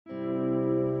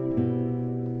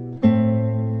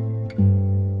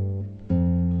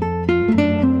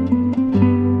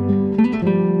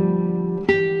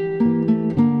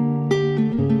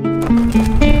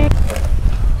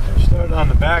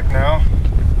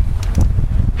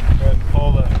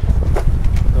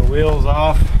wheels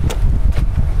off.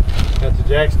 Got the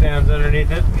jack stands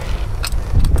underneath it.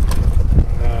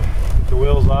 Get the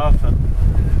wheels off, and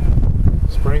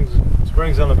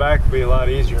springs on the back will be a lot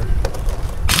easier.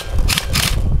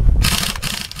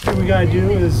 What we gotta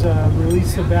do is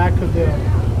release the back of the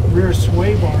rear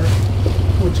sway bar,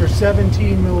 which are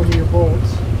 17mm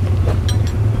bolts.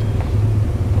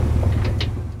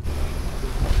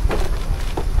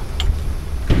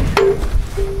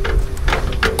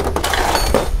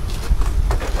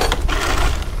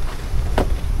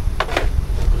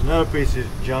 There's another piece of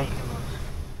junk.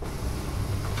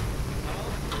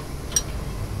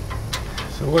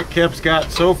 So what Kep's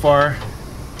got so far,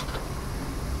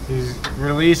 he's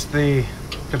released the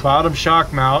bottom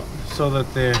shock mount so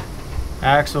that the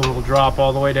axle will drop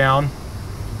all the way down,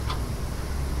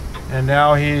 and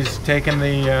now he's taken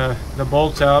the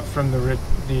bolts out from the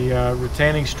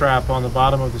retaining strap on the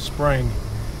bottom of the spring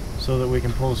so that we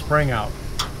can pull the spring out.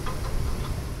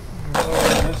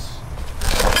 This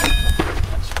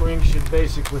spring should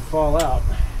basically fall out.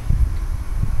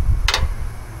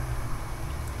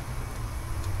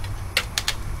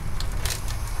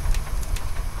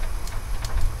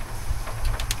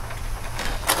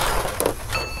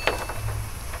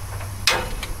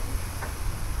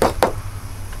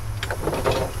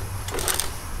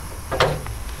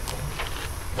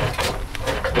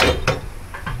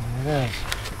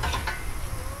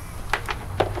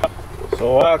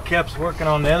 So while Kep's working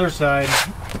on the other side,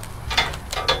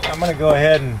 I'm going to go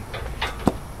ahead and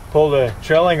pull the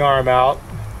trailing arm out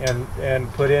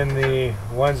and put in the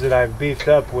ones that I've beefed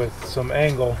up with some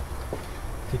angle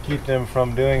to keep them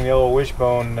from doing the old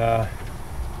wishbone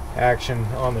action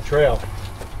on the trail.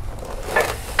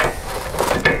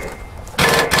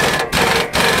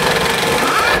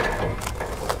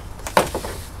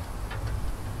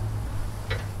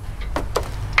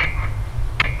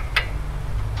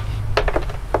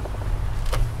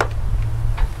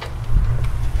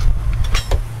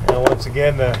 Once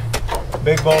again, the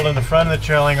big bolt in the front of the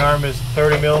trailing arm is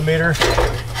 30mm,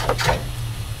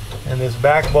 and this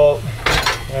back bolt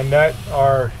and nut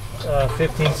are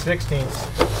 15/16.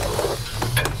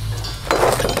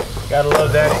 Gotta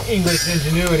love that English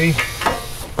ingenuity.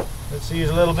 Let's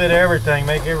use a little bit of everything,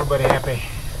 make everybody happy.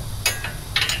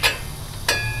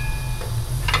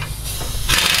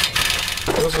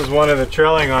 This is one of the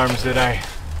trailing arms that I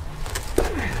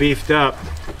beefed up.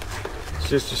 It's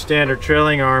just a standard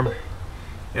trailing arm,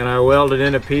 and I welded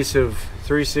in a piece of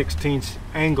 3/16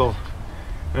 angle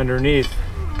underneath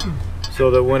so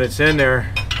that when it's in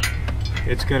there,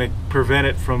 it's going to prevent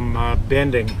it from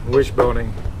bending,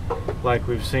 wishboning, like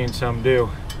we've seen some do.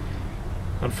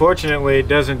 Unfortunately, it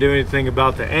doesn't do anything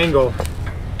about the angle.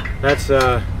 That's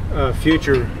a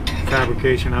future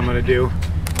fabrication I'm going to do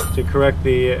to correct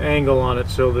the angle on it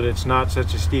so that it's not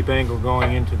such a steep angle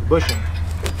going into the bushing.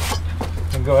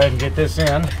 And go ahead and get this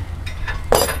in.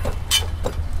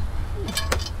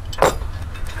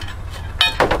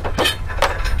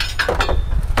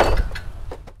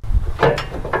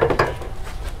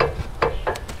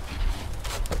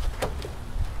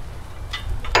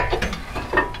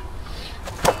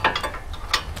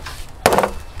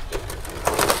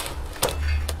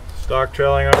 Stock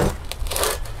trailing arm,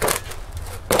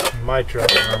 my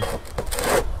trailing arm.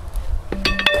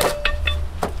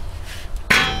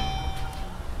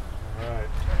 Alright.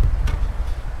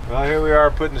 Well, here we are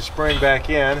putting the spring back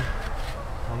in.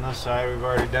 On this side, we've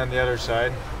already done the other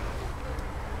side.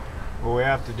 What we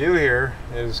have to do here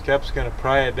is Kep's going to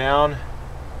pry it down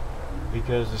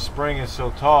because the spring is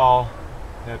so tall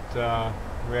that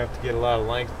we have to get a lot of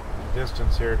length and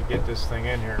distance here to get this thing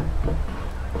in here.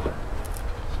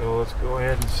 So let's go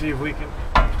ahead and see if we can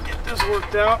get this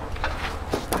worked out.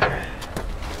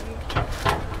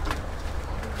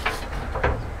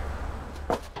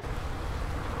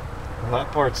 Well,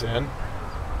 that part's in.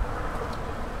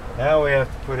 Now we have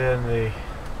to put in the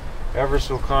ever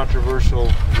so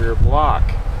controversial rear block.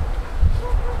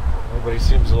 Nobody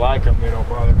seems to like them, they don't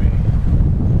bother me.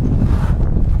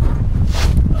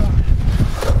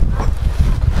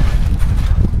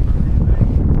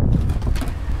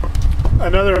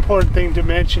 Another important thing to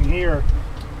mention here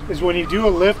is when you do a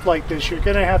lift like this, you're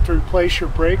going to have to replace your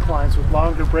brake lines with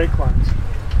longer brake lines.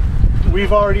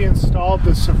 We've already installed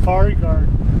the Safari Gard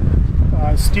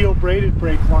steel braided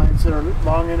brake lines that are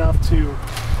long enough to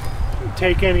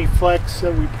take any flex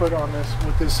that we put on this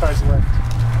with this size lift.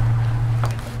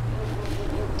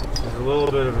 It's a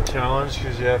little bit of a challenge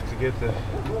because you have to get the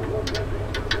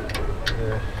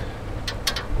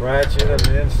ratchet on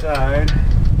the inside.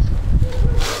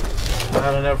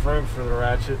 Not enough room for the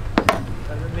ratchet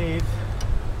underneath.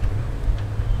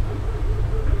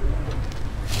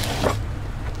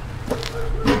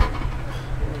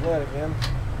 that again.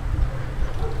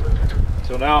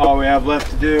 So now all we have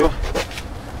left to do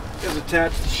is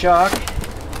attach the shock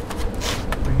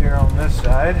over here on this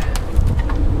side.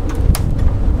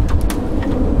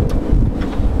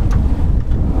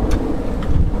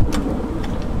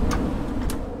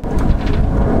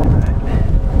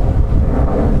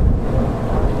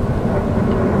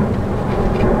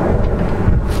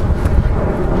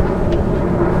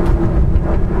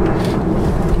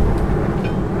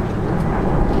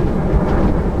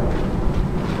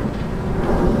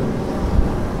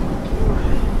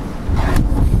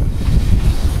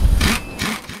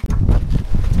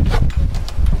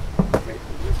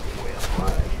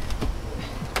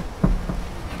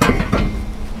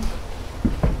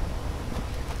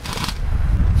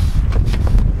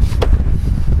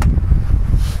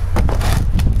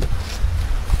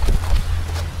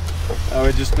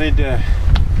 We just need to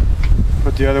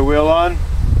put the other wheel on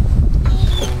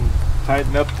and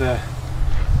tighten up the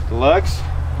lugs.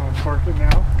 Want to torque it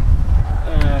now?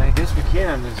 I guess we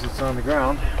can as it's on the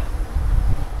ground.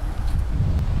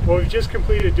 Well, we've just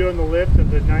completed doing the lift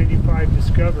of the 95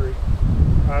 Discovery.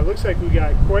 It looks like we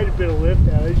got quite a bit of lift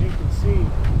out, as you can see.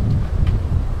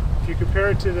 If you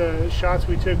compare it to the shots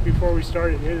we took before we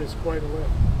started, it is quite a lift.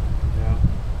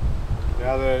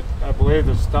 Yeah, I believe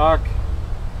the stock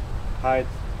height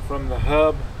from the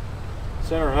hub,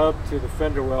 center hub to the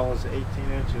fender well is 18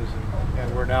 inches,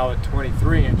 and we're now at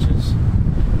 23 inches.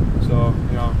 So,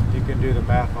 you know, you can do the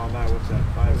math on that. What's that,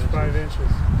 5 inches? 5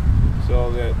 inches.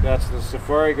 So that's the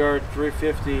Safari Gard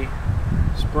 350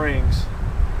 springs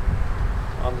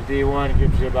on the D1. It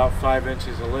gives you about 5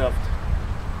 inches of lift.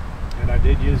 And I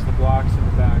did use the blocks in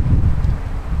the back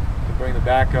to bring the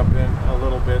back up in a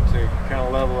little bit to kind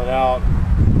of level it out.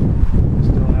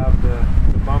 Still have the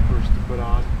bumpers to put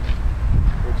on,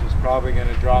 which is probably going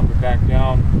to drop it back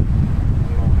down, I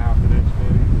don't know, half an inch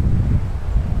maybe.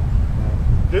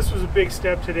 This was a big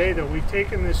step today, though. We've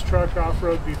taken this truck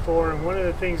off-road before, and one of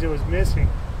the things that was missing,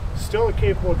 still a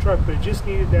capable truck, but it just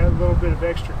needed that little bit of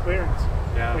extra clearance.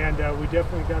 Yeah. And we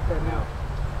definitely got that now.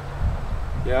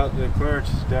 Yeah, the clearance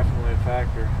is definitely a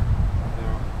factor.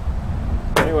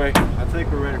 So, anyway, I think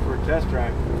we're ready for a test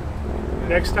drive.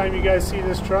 Next time you guys see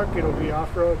this truck, it'll be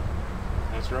off-road.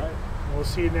 That's right. We'll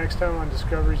see you next time on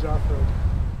Discoveries Off-Road.